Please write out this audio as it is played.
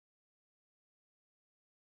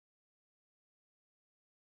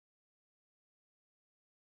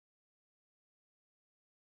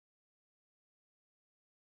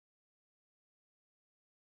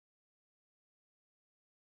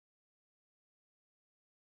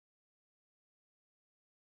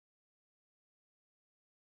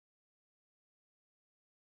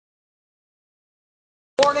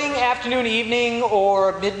Morning, afternoon, evening,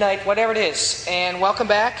 or midnight, whatever it is, and welcome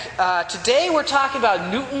back. Today we're talking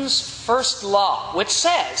about Newton's first law, which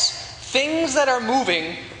says things that are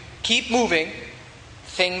moving keep moving,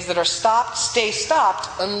 things that are stopped stay stopped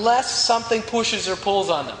unless something pushes or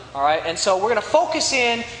pulls on them. All right, and so we're going to focus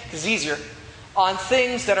in, because it's easier, on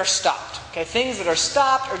things that are stopped. Okay, things that are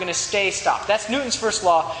stopped are going to stay stopped. That's Newton's first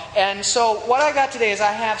law. And so what I got today is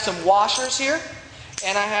I have some washers here,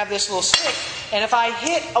 and I have this little stick. And if I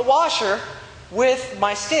hit a washer with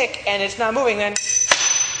my stick and it's not moving, then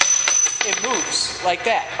it moves like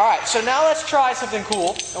that. All right, so now let's try something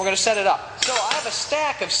cool, and we're going to set it up. So I have a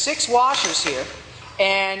stack of 6 washers here,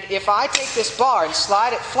 and if I take this bar and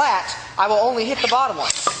slide it flat, I will only hit the bottom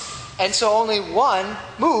one. And so only one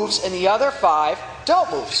moves, and the other 5 don't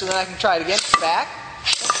move. So then I can try it again, back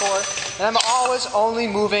and forth, and I'm always only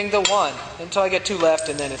moving the one until I get 2 left,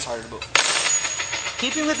 and then it's harder to move.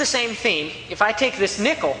 Keeping with the same theme, if I take this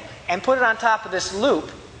nickel and put it on top of this loop,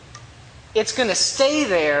 it's going to stay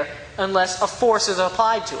there unless a force is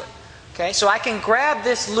applied to it. Okay, so I can grab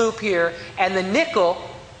this loop here, and the nickel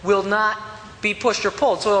will not be pushed or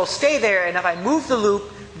pulled. So it'll stay there, and if I move the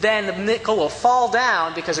loop, then the nickel will fall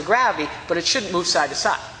down because of gravity, but it shouldn't move side to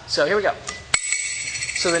side. So here we go.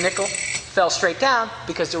 So the nickel fell straight down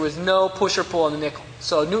because there was no push or pull on the nickel.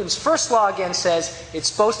 So Newton's first law again says it's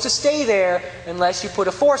supposed to stay there unless you put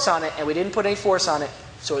a force on it, and we didn't put any force on it,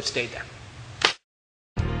 so it stayed there.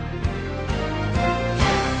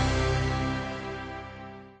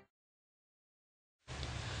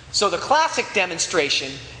 So the classic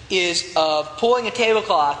demonstration is of pulling a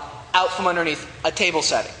tablecloth out from underneath a table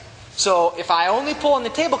setting. So if I only pull on the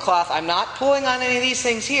tablecloth, I'm not pulling on any of these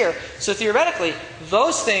things here. So theoretically,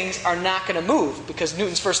 those things are not going to move because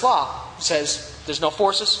Newton's first law says there's no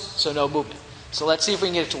forces, so no movement. So let's see if we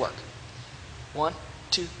can get it to work. 1,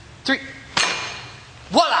 2, 3.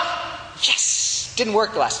 Voila! Yes! Didn't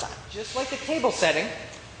work last time. Just like the table setting,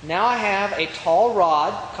 now I have a tall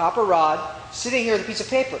rod, copper rod, sitting here with a piece of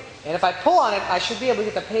paper. And if I pull on it, I should be able to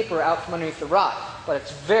get the paper out from underneath the rod. But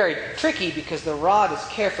it's very tricky because the rod is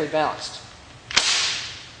carefully balanced.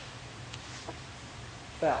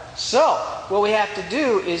 So, what we have to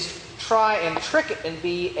do is try and trick it and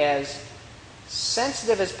be as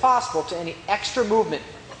sensitive as possible to any extra movement.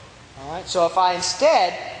 All right? So if I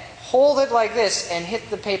instead hold it like this and hit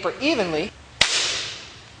the paper evenly,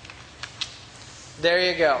 there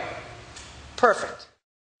you go. Perfect.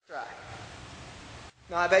 Try.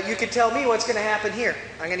 Now I bet you can tell me what's going to happen here.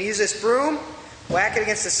 I'm going to use this broom, whack it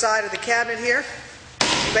against the side of the cabinet here,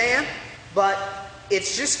 bam, but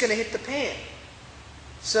it's just going to hit the pan.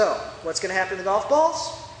 So, what's going to happen to the golf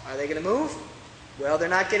balls? Are they going to move? Well, they're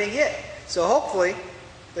not getting hit. So hopefully,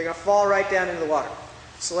 they're going to fall right down into the water.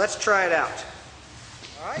 So let's try it out.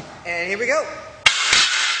 Alright, and here we go.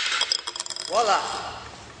 Voila!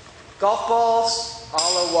 Golf balls a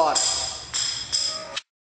la water.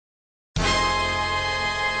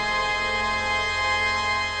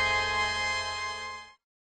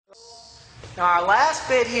 Now our last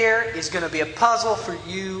bit here is going to be a puzzle for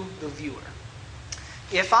you, the viewer.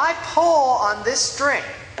 If I pull on this string,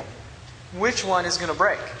 which one is going to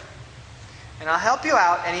break? And I'll help you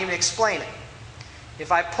out and even explain it.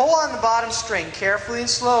 If I pull on the bottom string carefully and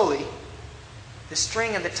slowly, the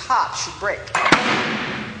string at the top should break.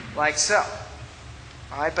 Like so.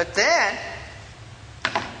 Alright, but then,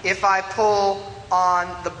 if I pull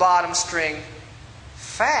on the bottom string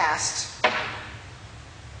fast,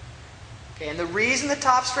 and the reason the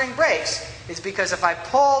top string breaks is because if I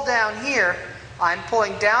pull down here, I'm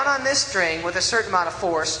pulling down on this string with a certain amount of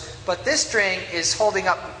force, but this string is holding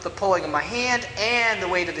up the pulling of my hand and the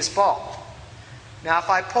weight of this ball. Now if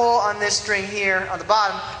I pull on this string here on the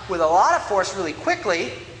bottom with a lot of force really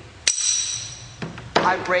quickly,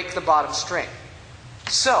 I break the bottom string.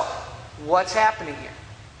 So, what's happening here?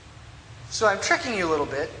 So I'm tricking you a little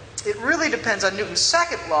bit. It really depends on Newton's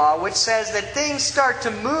second law, which says that things start to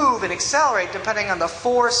move and accelerate depending on the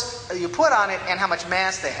force you put on it and how much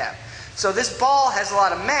mass they have. So this ball has a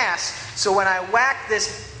lot of mass, so when I whack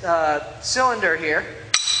this cylinder here,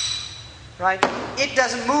 right, it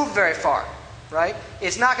doesn't move very far, right?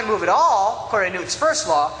 It's not going to move at all, according to Newton's first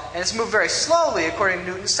law, and it's moved very slowly, according to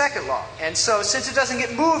Newton's second law. And so since it doesn't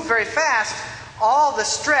get moved very fast, all the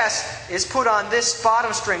stress is put on this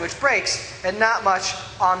bottom string, which breaks, and not much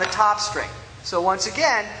on the top string. So once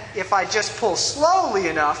again, if I just pull slowly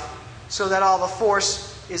enough so that all the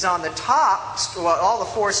force is on the top, well, all the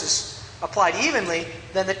force is applied evenly,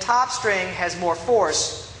 then the top string has more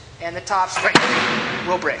force, and the top string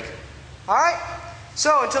will break. Alright?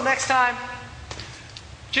 So until next time,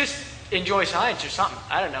 just enjoy science or something.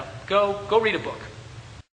 I don't know. Go read a book.